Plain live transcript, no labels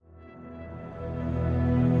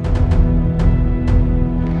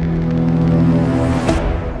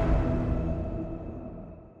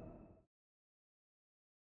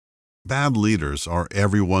Bad leaders are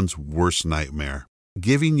everyone's worst nightmare,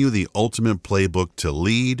 giving you the ultimate playbook to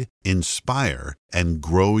lead, inspire, and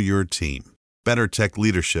grow your team. Better Tech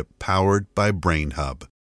Leadership powered by BrainHub.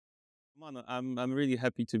 Mano, I'm really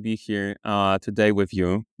happy to be here today with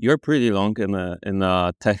you. You're pretty long in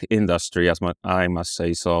the tech industry, I must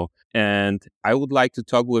say so. And I would like to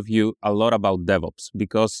talk with you a lot about DevOps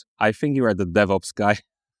because I think you are the DevOps guy.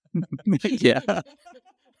 Yeah,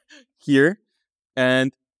 here.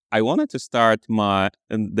 And I wanted to start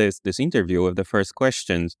this interview with the first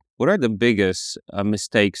questions. What are the biggest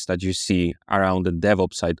mistakes that you see around the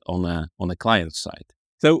DevOps side on a client side?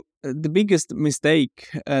 So the biggest mistake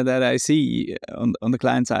that I see on the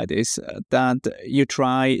client side is that you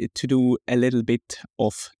try to do a little bit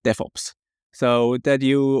of DevOps. So that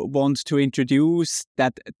you want to introduce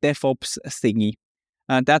that DevOps thingy.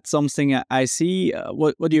 That's something I see.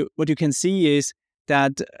 What you can see is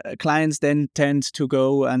that clients then tend to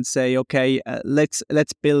go and say, okay, let's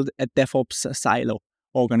build a DevOps silo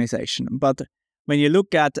organization. But when you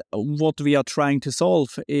look at what we are trying to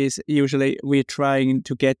solve is usually we're trying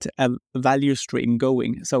to get a value stream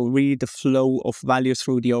going. So really the flow of value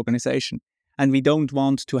through the organization. And we don't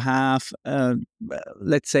want to have,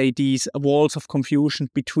 let's say, these walls of confusion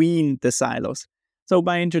between the silos. So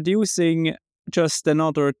by introducing just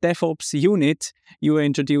another DevOps unit, you are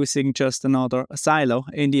introducing just another silo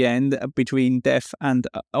in the end between Dev and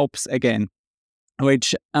Ops again,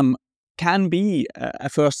 which can be a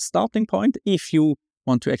first starting point if you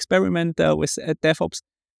want to experiment with DevOps.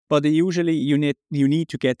 But usually you need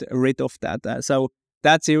to get rid of that. So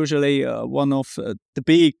that's usually one of the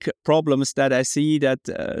big problems that I see, that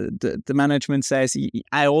the management says,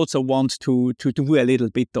 I also want to do a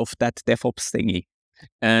little bit of that DevOps thingy.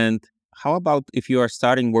 And how about if you are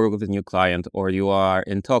starting work with a new client or you are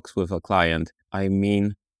in talks with a client? I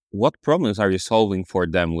mean, what problems are you solving for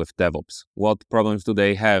them with DevOps? What problems do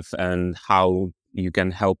they have and how you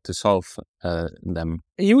can help to solve them?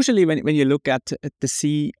 Usually when you look at the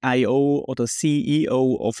CIO or the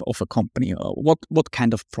CEO of a company, what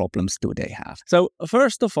kind of problems do they have? So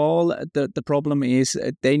first of all, the problem is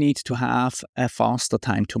they need to have a faster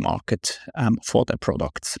time to market for their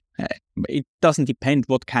products. It doesn't depend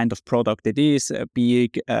what kind of product it is, be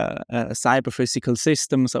it a cyber physical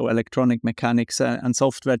system, so electronic mechanics and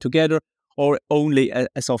software together, or only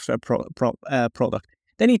a software product.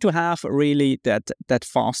 They need to have really that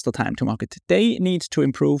faster time to market. They need to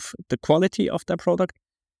improve the quality of their product,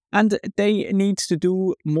 and they need to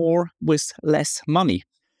do more with less money.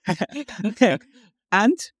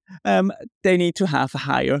 And they need to have a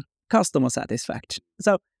higher customer satisfaction.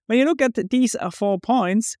 So when you look at these 4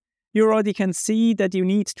 points, you already can see that you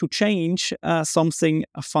need to change something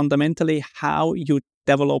fundamentally how you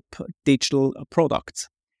develop digital products.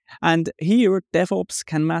 And here, DevOps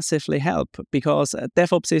can massively help because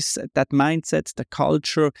DevOps is that mindset, the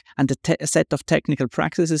culture, and the set of technical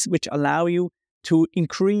practices which allow you to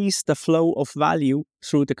increase the flow of value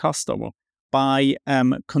through the customer by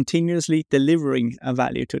continuously delivering a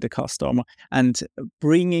value to the customer and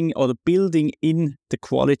bringing or building in the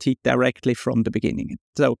quality directly from the beginning.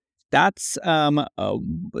 So that's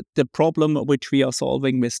the problem which we are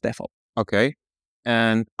solving with DevOps. Okay.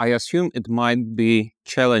 And I assume it might be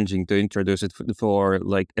challenging to introduce it for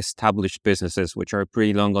like established businesses, which are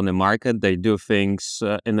pretty long on the market. They do things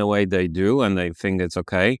in the way they do, and they think it's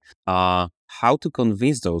okay. How to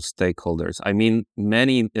convince those stakeholders? I mean,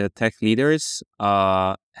 many tech leaders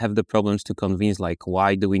have the problems to convince, like,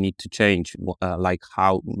 why do we need to change? Why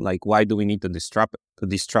do we need to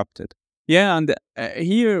disrupt it? Yeah, and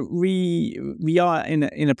here we are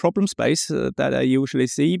in a problem space that I usually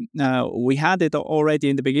see. We had it already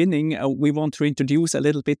in the beginning. We want to introduce a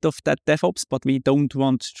little bit of that DevOps, but we don't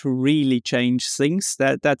want to really change things.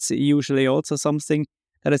 That's usually also something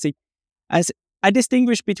that I see. As I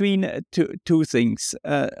distinguish between two things.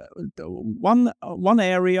 One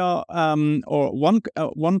area or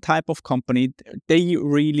one type of company, they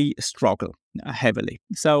really struggle heavily.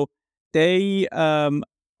 So they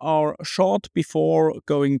are short before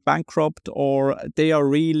going bankrupt, or they are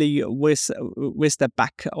really with their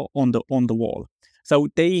back on the wall. So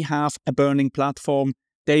they have a burning platform.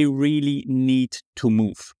 They really need to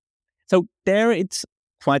move. So there it's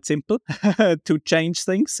quite simple to change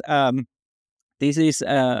things. This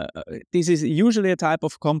is usually a type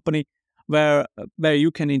of company where you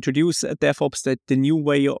can introduce DevOps, the new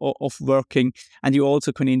way of working, and you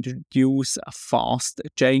also can introduce fast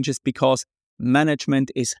changes because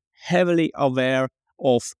management is heavily aware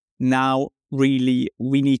of now really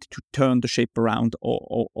we need to turn the ship around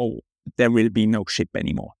or there will be no ship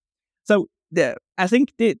anymore. So I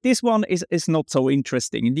think this one is not so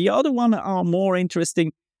interesting. The other one are more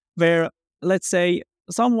interesting, where, let's say,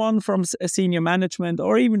 someone from a senior management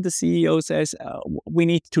or even the CEO says, we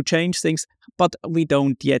need to change things, but we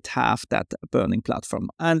don't yet have that burning platform.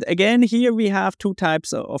 And again, here we have two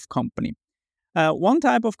types of company. One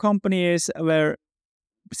type of company is where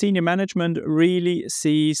senior management really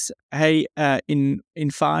sees, hey, in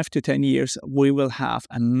 5 to 10 years, we will have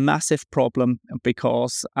a massive problem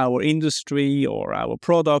because our industry or our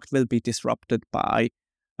product will be disrupted by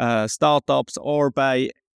startups or by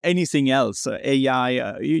anything else,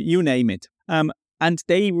 AI, you name it. And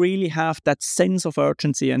they really have that sense of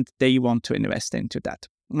urgency and they want to invest into that.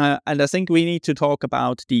 And I think we need to talk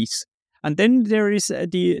about these. And then there is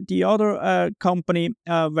the other company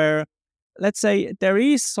where, let's say, there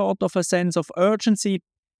is sort of a sense of urgency,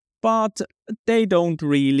 but they don't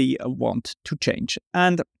really want to change.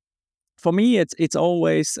 And for me, it's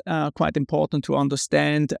always quite important to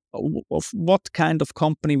understand of what kind of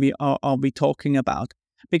company we are we talking about,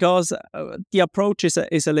 because the approach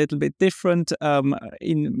is a little bit different.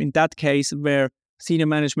 In that case, where senior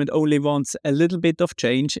management only wants a little bit of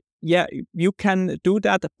change, yeah, you can do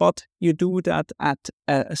that, but you do that at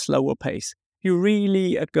a slower pace. You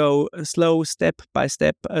really go slow, step by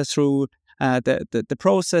step through the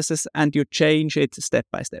processes, and you change it step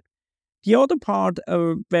by step. The other part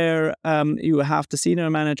where you have the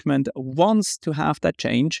senior management wants to have that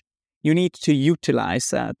change, you need to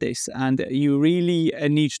utilize this, and you really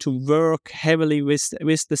need to work heavily with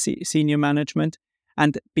the senior management.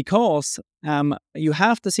 And because you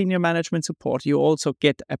have the senior management support, you also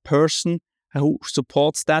get a person who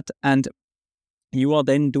supports that, and you are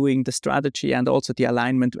then doing the strategy and also the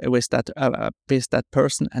alignment with that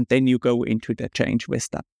person, and then you go into the change with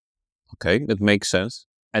that. Okay, that makes sense.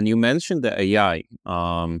 And you mentioned the AI.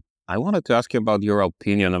 I wanted to ask you about your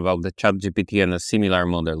opinion about the ChatGPT and the similar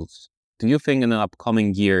models. Do you think in the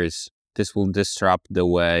upcoming years this will disrupt the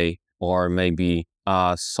way, or maybe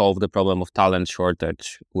solve the problem of talent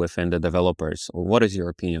shortage within the developers? Or what is your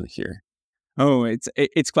opinion here? Oh,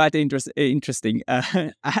 it's quite interesting.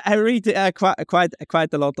 I read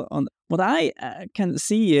quite a lot on what I can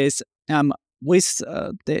see is with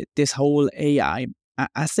this whole AI.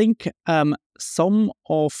 I think some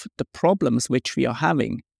of the problems which we are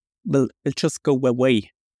having will just go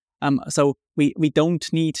away. So we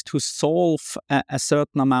don't need to solve a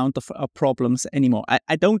certain amount of problems anymore.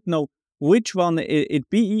 I don't know which one it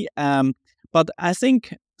be, but I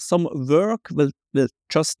think some work will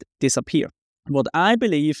just disappear. What I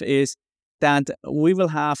believe is that we will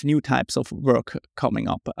have new types of work coming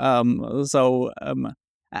up. I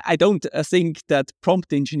don't think that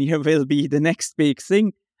prompt engineer will be the next big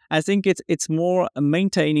thing. I think it's more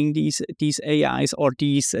maintaining these AIs or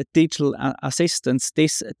these digital assistants.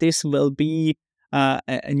 This will be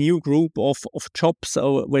a new group of jobs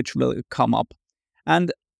which will come up.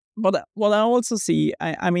 And what I also see,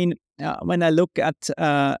 I mean, when I look at,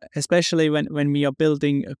 especially when we are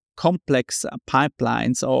building complex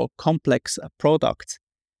pipelines or complex products,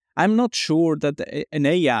 I'm not sure that an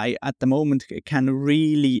AI at the moment can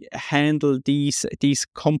really handle these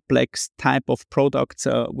complex type of products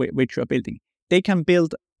which we are building. They can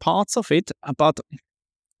build parts of it, but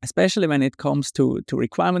especially when it comes to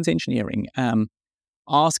requirements engineering,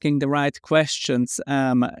 asking the right questions,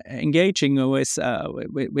 engaging with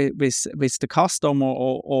the customer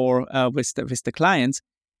or with the clients,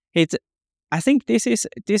 I think this is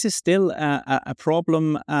still a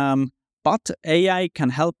problem. But AI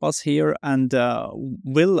can help us here, and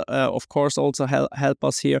will of course also help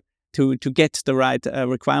us here to get the right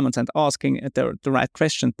requirements and asking the right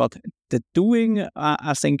questions. But the doing,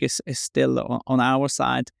 I think, is still on our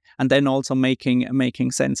side, and then also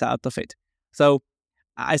making sense out of it. So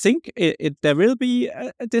I think there will be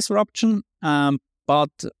a disruption,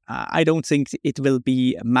 but I don't think it will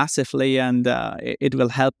be massively, and it will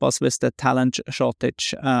help us with the talent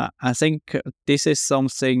shortage. I think this is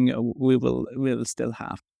something we will still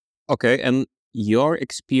have. Okay, and your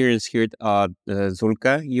experience here at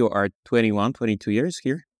Zulka, you are 21, 22 years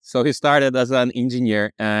here. So you started as an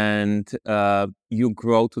engineer, and you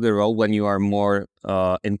grow to the role when you are more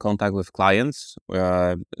in contact with clients,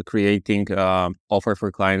 creating offer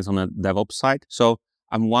for clients on a DevOps side. So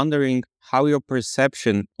I'm wondering how your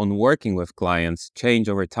perception on working with clients changed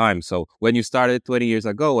over time. So when you started 20 years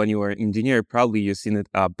ago, when you were an engineer, probably you've seen it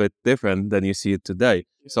a bit different than you see it today.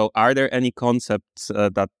 So are there any concepts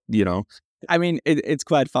that, I mean, it's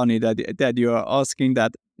quite funny that you are asking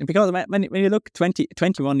that, because when you look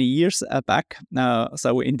 21 years back,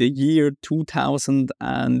 so in the year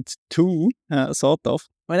 2002, sort of,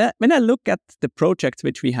 when I look at the projects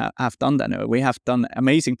which we have done, then we have done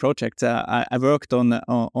amazing projects. I worked on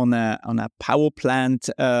a power plant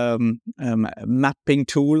mapping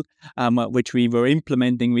tool, which we were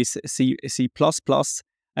implementing with C++.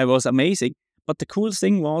 It was amazing. But the cool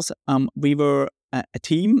thing was we were a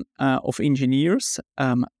team of engineers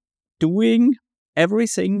doing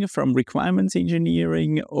everything from requirements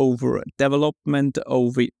engineering over development,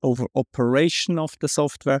 over operation of the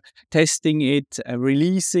software, testing it,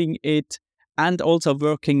 releasing it, and also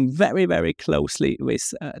working very, very closely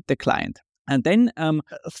with the client. And then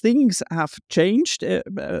things have changed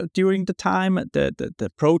during the time.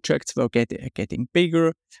 The projects were getting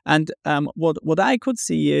bigger. And what I could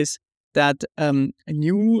see is that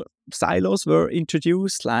new silos were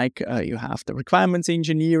introduced, like you have the requirements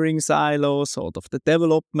engineering silo, sort of the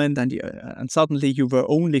development, and suddenly you were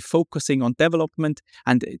only focusing on development,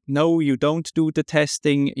 and no, you don't do the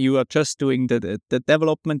testing, you are just doing the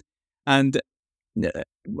development. And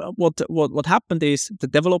what happened is the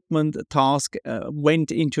development task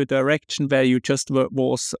went into a direction where you just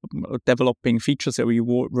was developing features, or you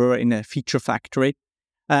were in a feature factory.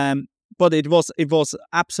 But it was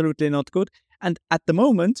absolutely not good. And at the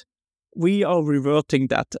moment, we are reverting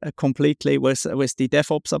that completely with the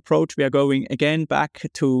DevOps approach. We are going again back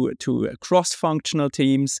to cross-functional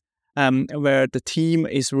teams, where the team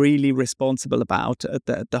is really responsible about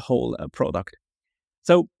the whole product.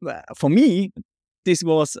 So for me, this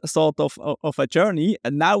was sort of a journey,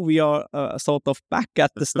 and now we are sort of back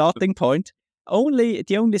at the starting point.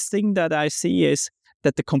 The only thing that I see is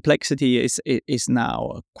that the complexity is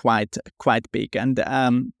now quite big, and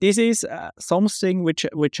this is something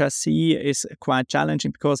which I see is quite challenging,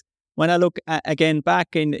 because when I look again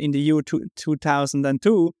back in the year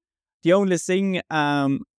 2002, the only thing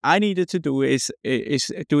I needed to do is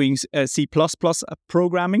doing C++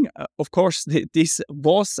 programming. Of course, this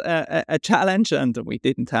was a challenge, and we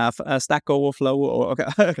didn't have a Stack Overflow or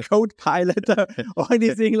a Code Pilot or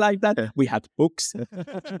anything like that. We had books,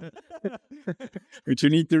 which you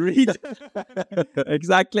need to read.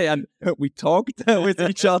 Exactly, and we talked with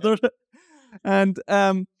each other. And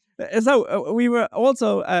so we were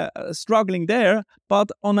also struggling there,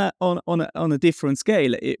 but on a different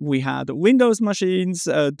scale. We had Windows machines.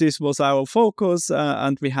 This was our focus,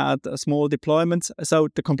 and we had small deployments. So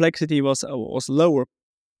the complexity was lower.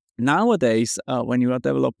 Nowadays, when you are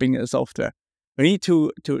developing a software, you need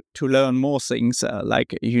to learn more things.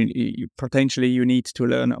 Like you potentially you need to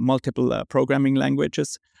learn multiple programming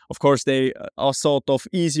languages. Of course, they are sort of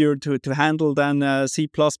easier to handle than C++.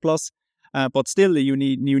 But still, you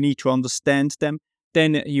need to understand them.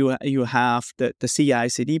 Then you have the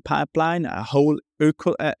CI/CD pipeline, a whole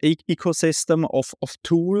ecosystem of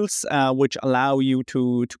tools which allow you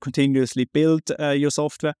to continuously build your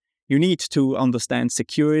software. You need to understand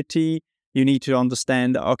security. You need to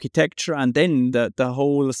understand architecture, and then the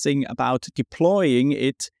whole thing about deploying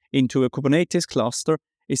it into a Kubernetes cluster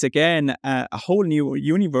is again a whole new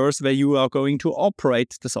universe where you are going to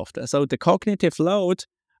operate the software. So the cognitive load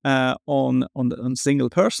on single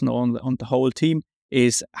person, on the whole team,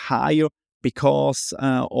 is higher because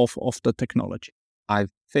of the technology. I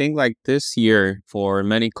think like this year for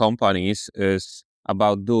many companies is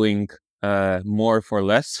about doing more for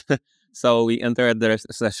less. So we entered the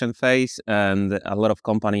recession phase, and a lot of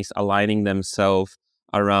companies aligning themselves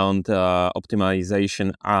around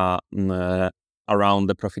optimization around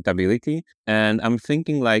the profitability. And I'm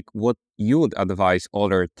thinking like what you would advise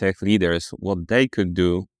other tech leaders, what they could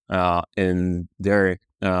do in their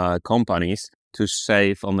companies to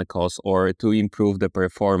save on the cost or to improve the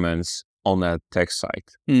performance on a tech side.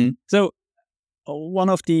 So one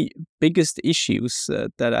of the biggest issues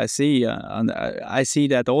that I see, and I see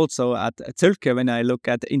that also at Zülke when I look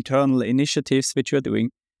at internal initiatives which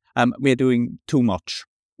we're doing too much.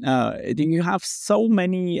 You have so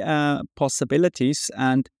many possibilities,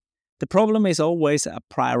 and the problem is always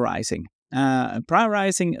prioritizing.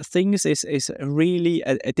 Prioritizing things is really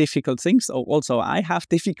a difficult thing. So also I have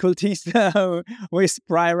difficulties with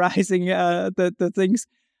prioritizing the things,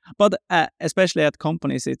 but especially at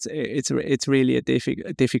companies, it's really a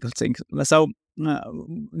difficult thing. So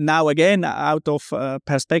now again, out of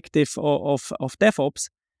perspective of DevOps,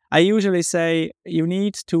 I usually say you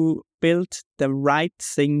need to build the right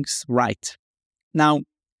things right. Now,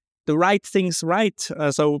 the right things right,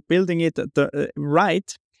 so building it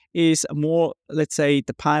right is more, let's say,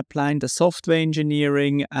 the pipeline, the software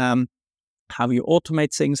engineering, how you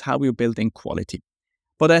automate things, how you're building quality.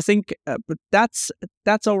 But I think that's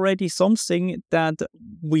already something that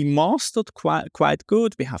we mastered quite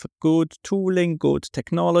good. We have a good tooling, good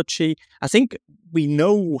technology. I think we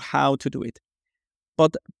know how to do it.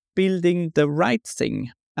 but building the right thing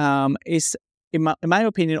is, in my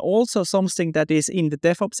opinion, also something that is in the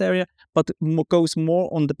DevOps area, but goes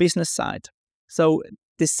more on the business side. So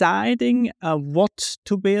deciding what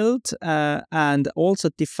to build and also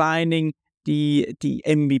defining the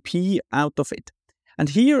MVP out of it. And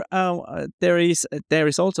here there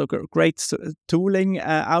is also great tooling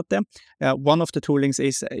out there. One of the toolings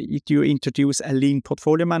is you introduce a lean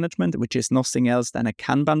portfolio management, which is nothing else than a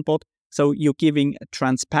Kanban board. So you're giving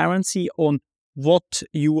transparency on what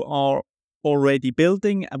you are already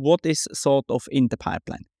building and what is sort of in the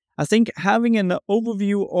pipeline. I think having an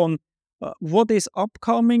overview on what is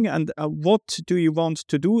upcoming and what do you want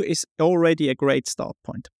to do is already a great start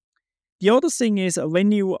point. The other thing is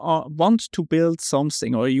when you want to build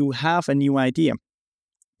something or you have a new idea,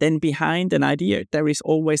 then behind an idea, there is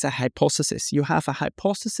always a hypothesis. You have a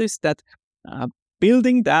hypothesis that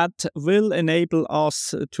building that will enable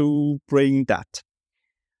us to bring that.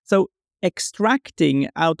 So extracting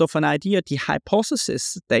out of an idea the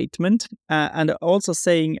hypothesis statement and also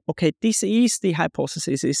saying, okay, this is the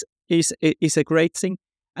hypothesis is a great thing.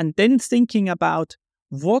 And then thinking about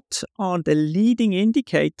what are the leading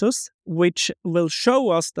indicators which will show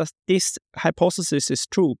us that this hypothesis is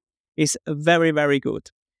true is very, very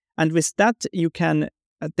good. And with that, you can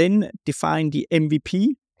then define the MVP,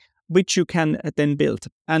 which you can then build.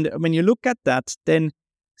 And when you look at that, then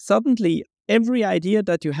suddenly every idea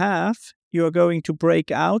that you have, you are going to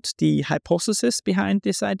break out the hypothesis behind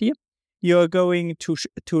this idea. You're going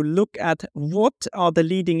to look at what are the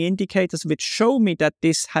leading indicators which show me that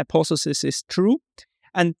this hypothesis is true.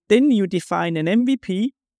 And then you define an MVP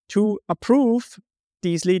to approve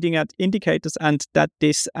these leading indicators and that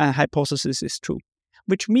this hypothesis is true.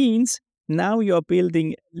 Which means now you're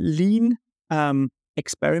building lean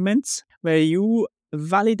experiments where you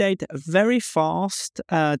validate very fast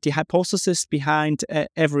the hypothesis behind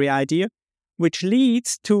every idea, which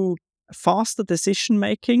leads to faster decision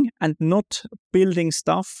making and not building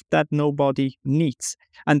stuff that nobody needs.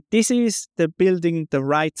 And this is the building the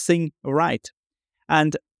right thing right.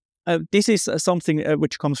 And this is something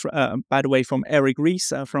which comes, by the way, from Eric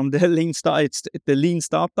Ries from the Lean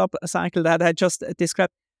Startup cycle that I just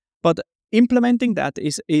described. But implementing that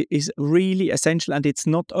is really essential, and it's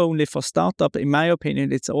not only for startup. In my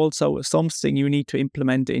opinion, it's also something you need to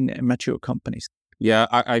implement in mature companies. Yeah,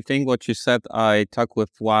 I think what you said, I talked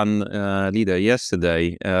with one leader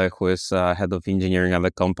yesterday who is head of engineering at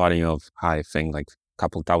a company of, I think, like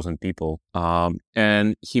couple thousand people.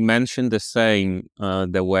 And he mentioned the same,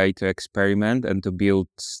 the way to experiment and to build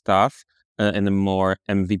stuff in a more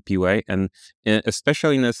MVP way. And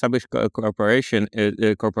especially in established corporations,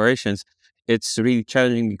 it's really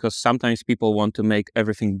challenging because sometimes people want to make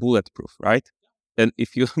everything bulletproof, right? And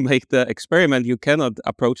if you make the experiment, you cannot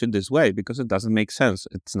approach it this way because it doesn't make sense.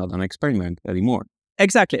 It's not an experiment anymore.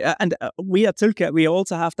 Exactly. And we at Zülke, we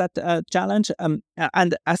also have that challenge.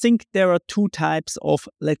 And I think there are two types of,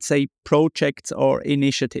 let's say, projects or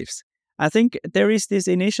initiatives. I think there is this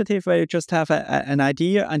initiative where you just have an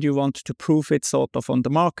idea and you want to prove it sort of on the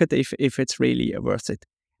market if it's really worth it.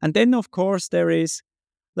 And then, of course, there is,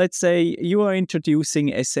 let's say, you are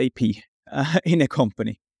introducing SAP in a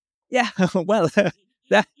company. Yeah, well,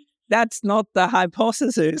 that's not the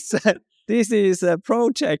hypothesis. This is a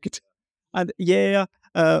project. And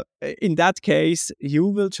in that case, you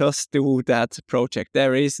will just do that project.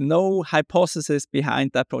 There is no hypothesis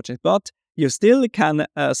behind that project, but you still can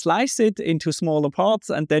slice it into smaller parts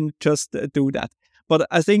and then just do that. But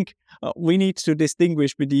I think we need to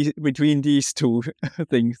distinguish between these two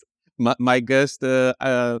things. My guest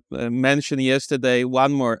mentioned yesterday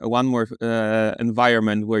one more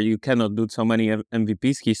environment where you cannot do so many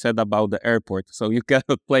MVPs. He said about the airport, so you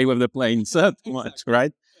cannot play with the planes that much,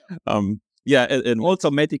 right? And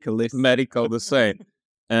also medical the same.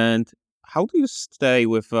 And how do you stay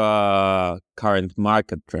with current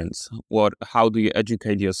market trends? How do you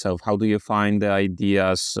educate yourself? How do you find the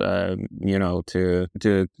ideas,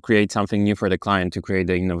 to create something new for the client, to create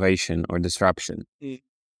the innovation or disruption?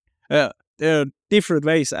 There are different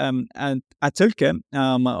ways. And at Zülke,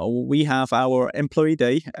 we have our employee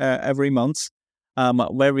day every month,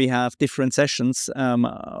 where we have different sessions.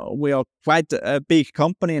 We are quite a big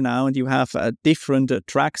company now, and you have different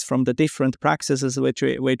tracks from the different practices which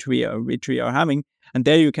we are having. And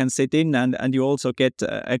there you can sit in, and you also get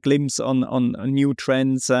a glimpse on new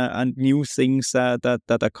trends and new things that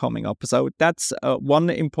are coming up. So that's one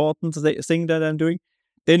important thing that I'm doing.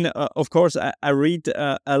 Then, of course, I read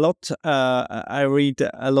a lot. I read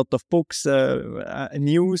a lot of books,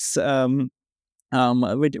 news,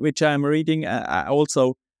 which I'm reading. I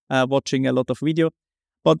also watching a lot of video.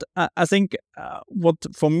 But I think what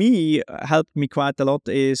for me helped me quite a lot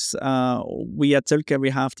is we at Silke,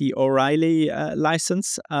 we have the O'Reilly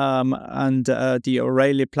license, and the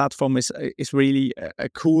O'Reilly platform is really a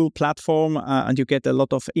cool platform, and you get a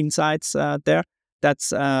lot of insights there.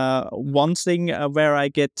 That's one thing where I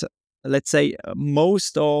get, let's say,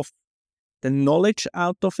 most of the knowledge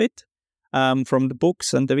out of it. From the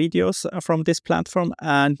books and the videos from this platform.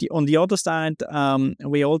 And on the other side,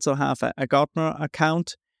 we also have a Gartner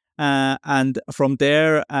account. And from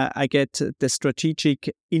there, I get the strategic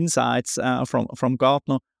insights from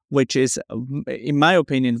Gartner, which is, in my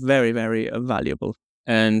opinion, very, very valuable.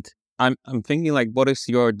 And I'm thinking, like, what is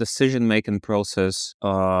your decision-making process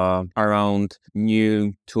around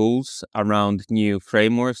new tools, around new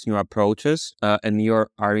frameworks, new approaches in your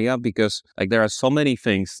area? Because, like, there are so many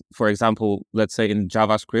things. For example, let's say in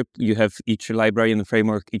JavaScript, you have each library and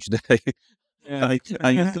framework each day. Yeah.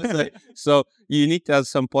 So you need to at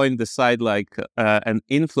some point decide, like, and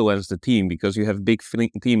influence the team, because you have big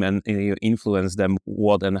team and you influence them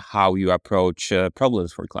what and how you approach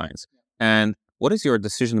problems for clients. And what is your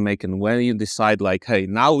decision making when you decide, like, hey,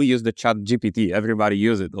 now we use the chat GPT, everybody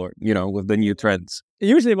use it, or, with the new trends?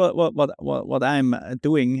 Usually what I'm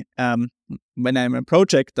doing when I'm a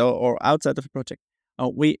project or outside of a project,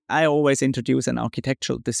 I always introduce an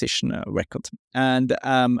architectural decision record. And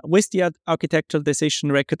with the architectural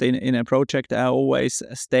decision record in a project, I always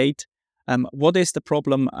state what is the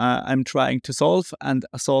problem I'm trying to solve, and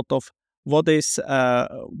a sort of what is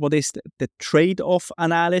the trade-off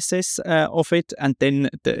analysis of it, and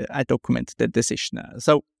then I document the decision.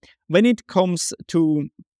 So when it comes to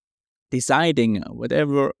deciding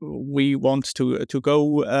whatever we want to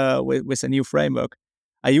go with a new framework,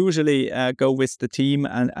 I usually go with the team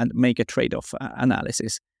and make a trade-off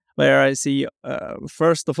analysis, where I see,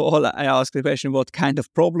 first of all, I ask the question, what kind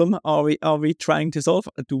of problem are we trying to solve?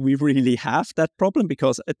 Do we really have that problem?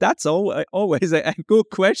 Because that's always a good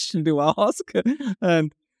question to ask.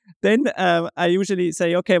 And then I usually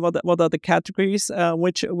say, okay, what are the categories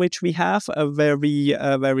which we have, where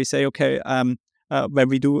we say, okay, where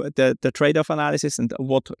we do the trade-off analysis, and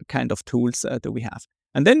what kind of tools do we have.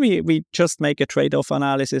 And then we just make a trade-off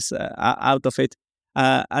analysis out of it.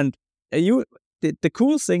 And the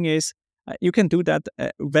cool thing is you can do that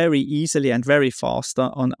very easily and very fast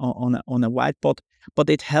on a whiteboard, but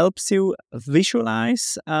it helps you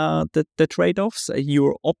visualize the trade-offs,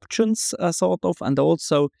 your options sort of, and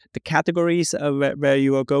also the categories where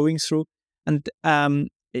you are going through. And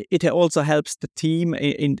it also helps the team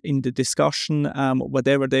in the discussion,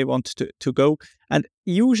 whatever they want to go. And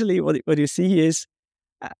usually what you see is,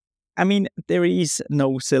 there is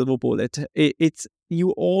no silver bullet. It's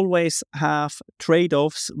you always have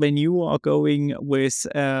trade-offs when you are going with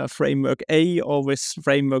framework A or with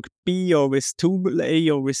framework B or with tool A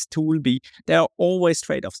or with tool B. There are always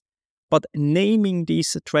trade-offs. But naming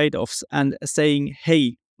these trade-offs and saying,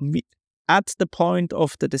 hey, at the point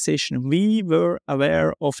of the decision, we were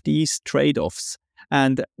aware of these trade-offs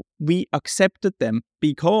and we accepted them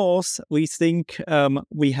because we think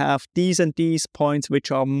we have these and these points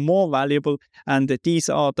which are more valuable, and these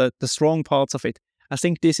are the strong parts of it. I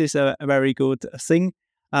think this is a very good thing.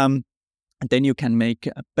 And then you can make,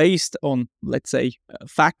 based on, let's say,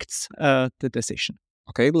 facts, the decision.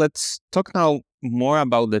 Okay, let's talk now more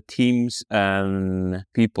about the teams and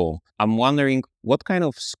people. I'm wondering, what kind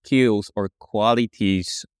of skills or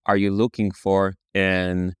qualities are you looking for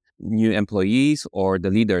in new employees or the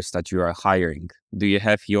leaders that you are hiring? Do you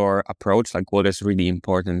have your approach, like what is really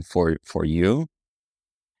important for you?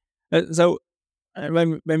 So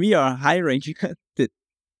when we are hiring,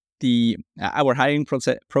 our hiring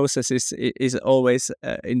process is always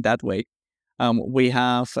in that way. We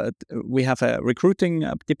have a recruiting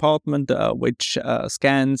department which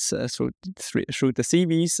scans through the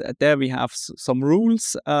CVs. There we have some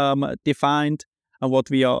rules defined,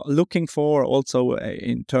 what we are looking for, also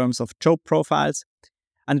in terms of job profiles.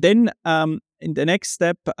 And then in the next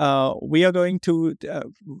step, we are going to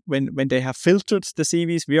when they have filtered the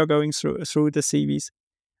CVs, we are going through the CVs.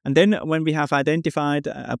 And then when we have identified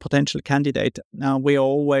a potential candidate, we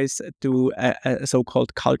always do a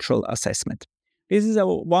so-called cultural assessment. This is a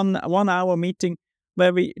one-hour meeting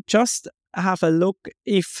where we just have a look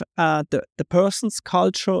if the person's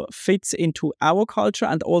culture fits into our culture,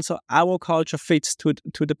 and also our culture fits to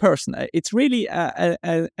the person. It's really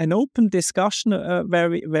an open discussion where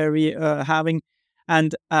we having,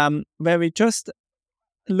 and where we just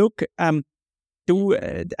look, do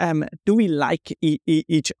we like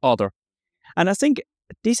each other? And I think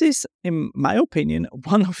this is, in my opinion,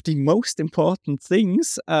 one of the most important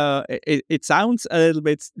things. It sounds a little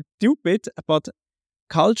bit stupid, but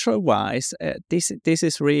culture-wise, this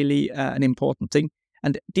is really an important thing.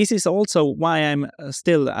 And this is also why I'm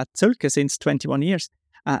still at Zülke since 21 years.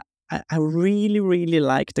 I really, really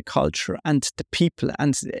like the culture and the people.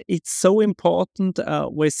 And it's so important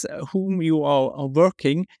with whom you are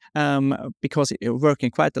working, because you're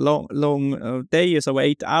working quite a long day, so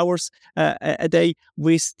 8 hours a day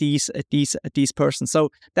with these persons. So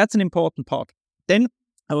that's an important part. Then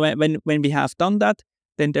when we have done that,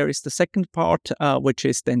 then there is the second part, which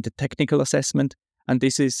is then the technical assessment. And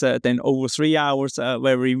this is then over 3 hours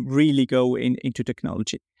where we really go into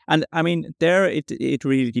technology. And I mean, there it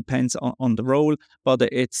really depends on the role, but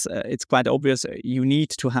it's quite obvious you need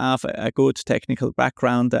to have a good technical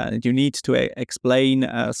background. You need to explain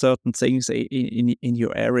certain things in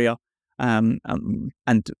your area. And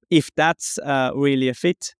if that's really a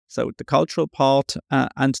fit, so the cultural part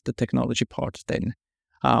and the technology part, then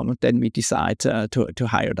we decide to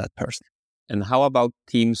hire that person. And how about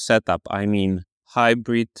team setup? I mean,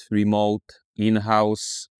 hybrid, remote,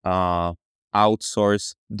 in-house,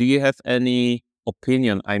 outsource. Do you have any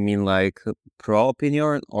opinion? I mean, like pro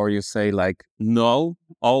opinion, or you say like no,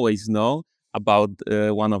 always no about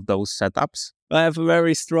one of those setups? I have a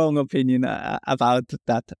very strong opinion about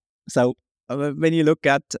that. So when you look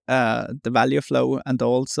at the value flow and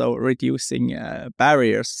also reducing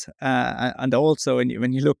barriers, and also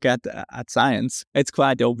when you look at science, it's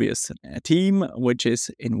quite obvious. A team which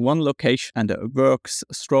is in one location and works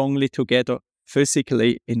strongly together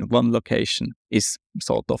physically in one location is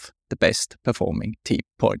sort of the best performing team.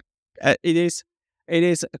 Point. It is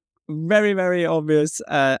very, very obvious,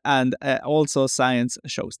 and also science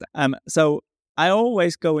shows that. So I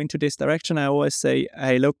always go into this direction. I always say,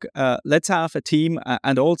 hey, look, let's have a team,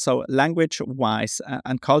 and also language-wise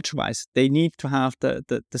and culture-wise, they need to have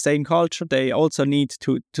the same culture. They also need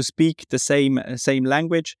to speak the same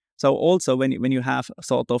language. So also when you have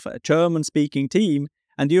sort of a German-speaking team,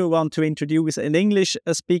 and you want to introduce an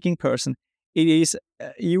English-speaking person, it is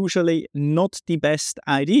usually not the best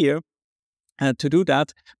idea to do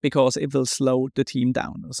that, because it will slow the team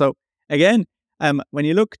down. So again, when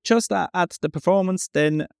you look just at the performance,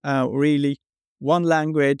 then really one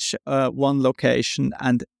language, one location,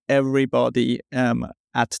 and everybody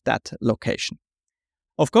at that location.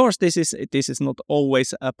 Of course, this is not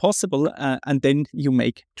always possible, and then you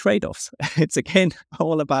make trade-offs. It's again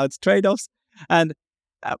all about trade-offs, and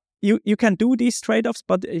you can do these trade-offs,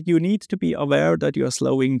 but you need to be aware that you are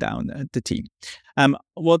slowing down the team.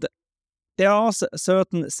 There are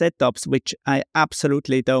certain setups which I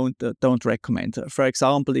absolutely don't recommend. For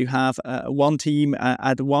example, you have one team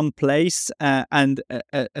at one place and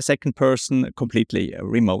a second person completely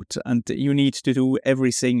remote, and you need to do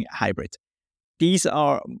everything hybrid. These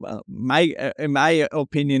are, in my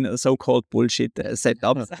opinion, so-called bullshit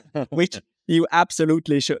setups, which you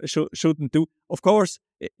absolutely shouldn't do. Of course,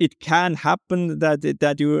 it can happen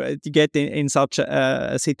that you get in such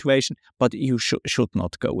a situation, but you should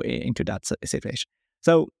not go into that situation.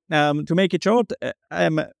 So to make it short,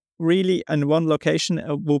 really in one location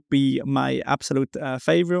would be my absolute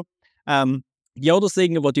favorite. The other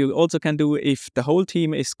thing, what you also can do, if the whole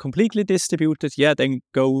team is completely distributed, then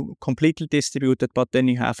go completely distributed, but then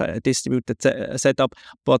you have a distributed setup,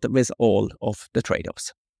 but with all of the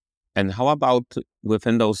trade-offs. And how about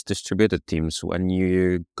within those distributed teams, when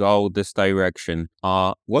you go this direction,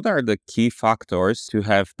 what are the key factors to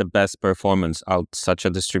have the best performance out such a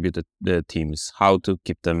distributed teams? How to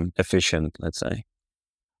keep them efficient, let's say?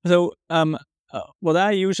 So what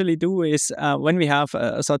I usually do is when we have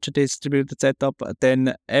such a distributed setup,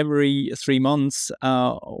 then every 3 months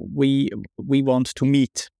we want to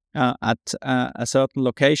meet at a certain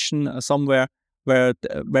location somewhere where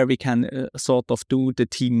we can sort of do the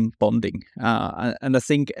team bonding. And I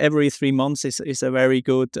think every 3 months is a very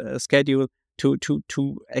good schedule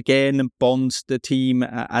to again bond the team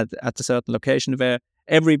at a certain location where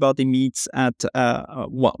everybody meets at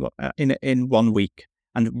in 1 week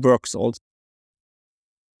and works all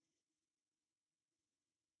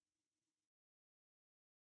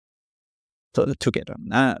together.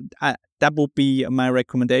 That would be my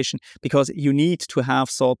recommendation, because you need to have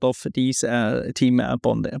sort of these team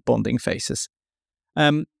bonding phases.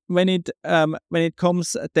 When it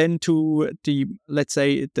comes then to the, let's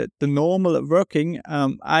say, the normal working,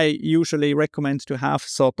 I usually recommend to have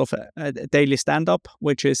sort of a daily stand-up,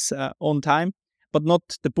 which is on time, but not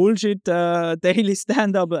the bullshit daily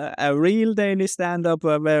stand-up, a real daily stand-up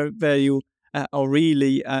where you are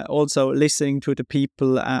really also listening to the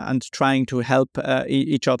people and trying to help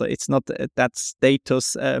each other. It's not that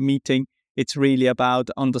status meeting. It's really about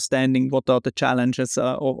understanding what are the challenges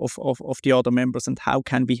of the other members and how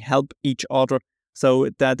can we help each other so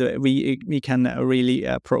that we can really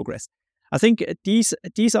progress. I think these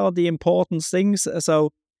are the important things.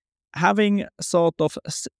 So having sort of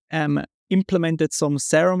implemented some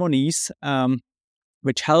ceremonies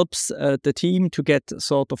which helps the team to get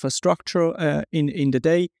sort of a structure in the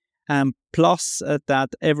day, plus that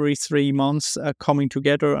every 3 months coming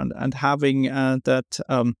together and having that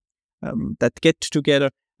get together.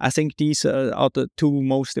 I think these are the two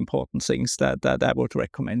most important things that I would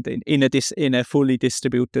recommend in a fully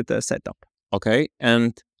distributed setup. Okay,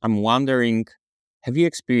 and I'm wondering, have you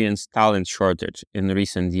experienced talent shortage in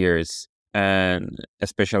recent years, and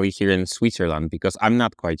especially here in Switzerland? Because I'm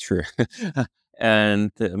not quite sure.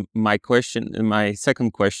 And my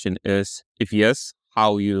second question is, if yes,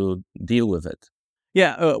 how you deal with it?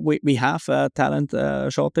 Yeah, we have a talent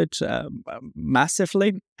shortage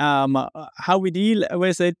massively. How we deal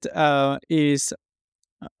with it is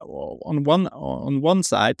on one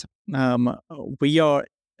side, we are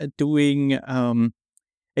doing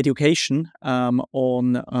education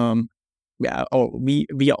on or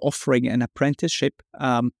we are offering an apprenticeship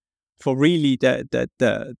for really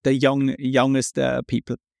the youngest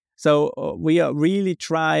people. So we are really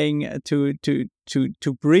trying to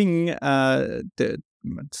bring the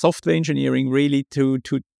software engineering really to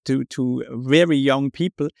very young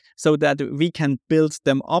people, so that we can build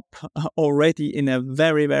them up already in a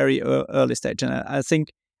very early stage. And I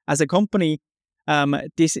think as a company,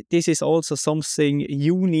 this is also something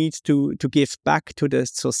you need to give back to the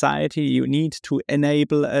society. You need to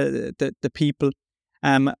enable the people.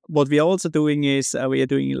 What we are also doing is we are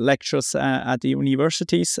doing lectures at the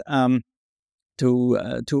universities to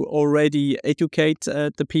already educate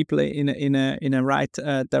the people in a right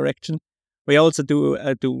direction. We also do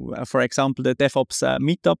for example, the DevOps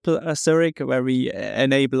meetup Zurich, where we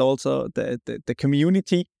enable also the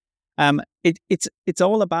community. It's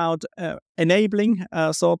all about enabling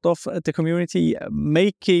sort of the community,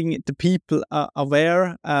 making the people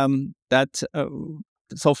aware that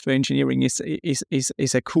software engineering is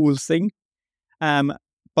a cool thing.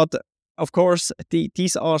 But of course,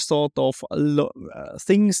 these are sort of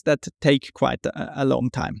things that take quite a long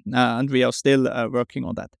time, and we are still working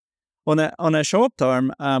on that. On a short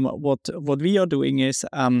term, what we are doing is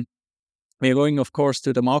we are going, of course,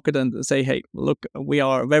 to the market and say, hey, look, we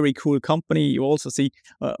are a very cool company. You also see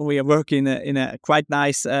we are working in a quite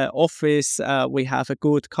nice office. We have a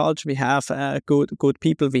good culture. We have good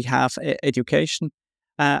people. We have education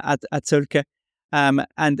at Zürcher.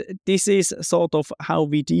 And this is sort of how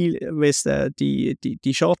we deal with the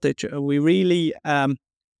shortage. We really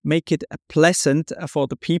make it pleasant for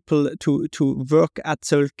the people to work at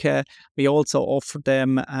Zürcher. We also offer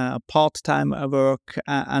them part-time work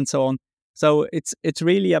and so on. So it's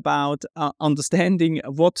really about understanding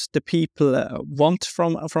what the people want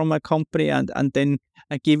from a company, and then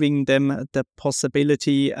giving them the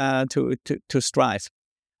possibility to strive.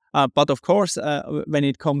 But of course, when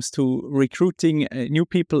it comes to recruiting new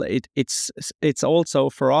people, it's also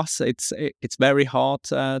for us. It's very hard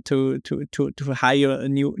to hire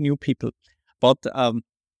new people, but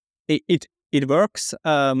it works.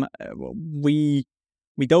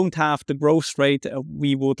 We don't have the growth rate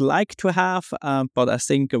we would like to have, but I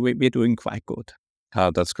think we're doing quite good.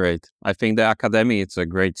 That's great. I think the academy is a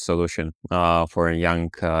great solution for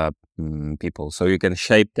young people, so you can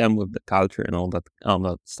shape them with the culture and all that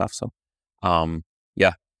stuff. So,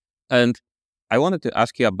 yeah. And I wanted to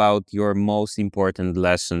ask you about your most important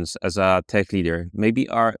lessons as a tech leader. Maybe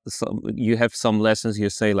you have some lessons you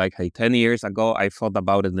say like, hey, 10 years ago, I thought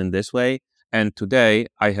about it in this way, and today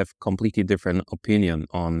I have completely different opinion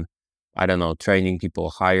on, I don't know, training people,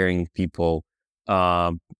 hiring people,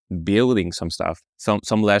 building some stuff,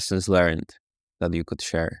 some lessons learned that you could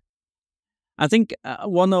share. I think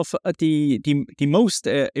one of the most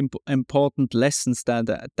important lessons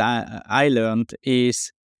that I learned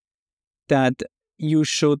is that you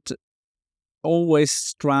should always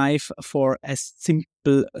strive for a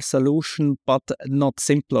simple solution, but not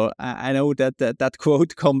simpler. I know that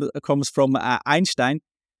quote comes from Einstein,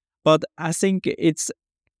 but I think it's a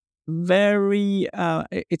very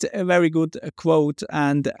good quote.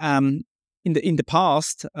 And in the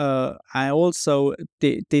past, I also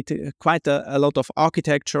did quite a lot of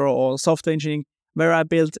architecture or software engineering, where I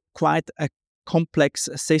built quite a complex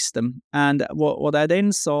system. And what I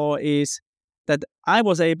then saw is that I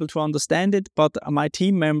was able to understand it, but my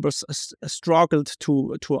team members struggled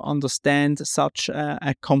to understand such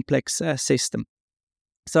a complex system.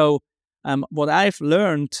 So what I've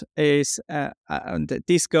learned is, and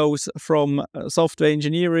this goes from software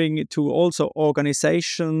engineering to also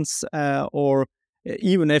organizations, or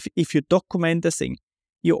even if you document a thing,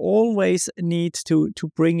 you always need to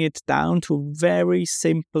bring it down to very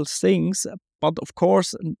simple things, but of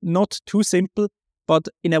course not too simple, but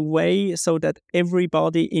in a way so that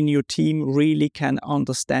everybody in your team really can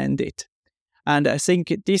understand it. And I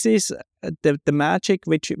think this is the magic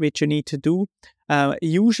which you need to do.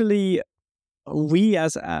 Usually, we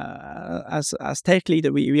as tech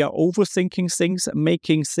leader, we are overthinking things,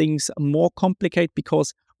 making things more complicated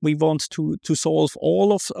because we want to solve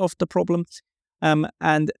all of the problems.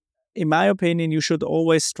 And in my opinion, you should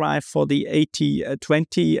always strive for the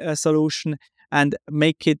 80-20 solution and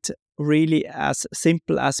make it really as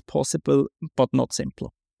simple as possible, but not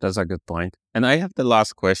simple. That's a good point. And I have the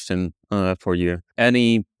last question for you.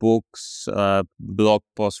 Any books, blog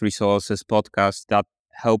posts, resources, podcasts that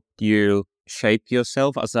helped you shape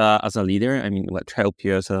yourself as a leader? I mean, what helped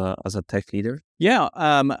you as a tech leader? Yeah.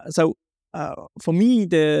 So for me,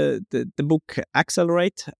 the book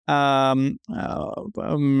Accelerate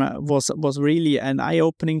was really an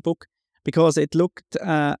eye-opening book, because it looked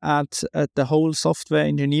at the whole software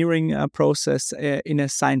engineering process in a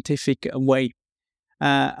scientific way.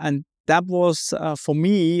 And that was, for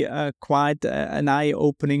me, quite an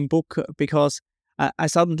eye-opening book, because I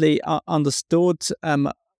suddenly understood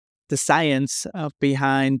the science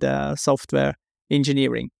behind software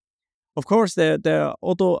engineering. Of course, there are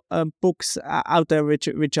other books out there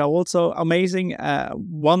which are also amazing.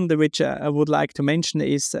 One which I would like to mention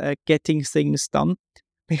is Getting Things Done,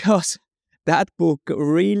 because that book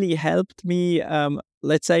really helped me,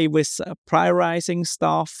 let's say, with prioritizing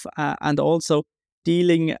stuff and also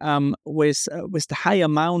dealing with the high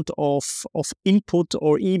amount of input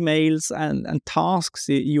or emails and tasks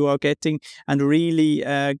you are getting, and really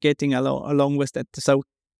getting along with that. So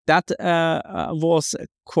that was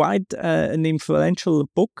quite an influential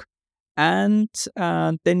book. And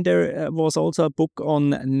then there was also a book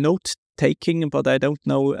on note taking, but I don't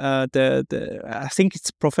know I think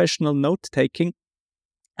it's professional note taking,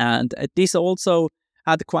 and this also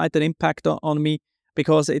had quite an impact on me,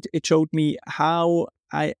 because it showed me how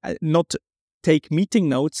I not take meeting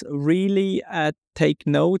notes, really take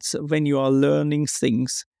notes when you are learning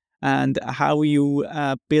things, and how you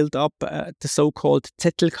build up the so-called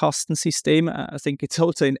Zettelkastensystem. I think it's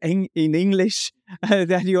also in English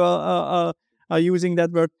that you are using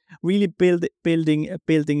that word. Really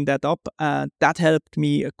building that up. That helped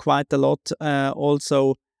me quite a lot.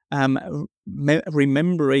 Also,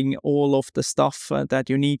 remembering all of the stuff that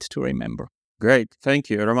you need to remember. Great. Thank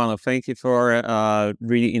you, Romano. Thank you for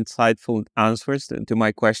really insightful answers to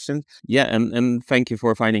my questions. Yeah, and thank you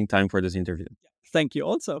for finding time for this interview. Thank you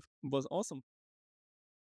also. It was awesome.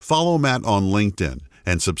 Follow Matt on LinkedIn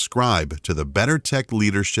and subscribe to the Better Tech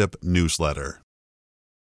Leadership newsletter.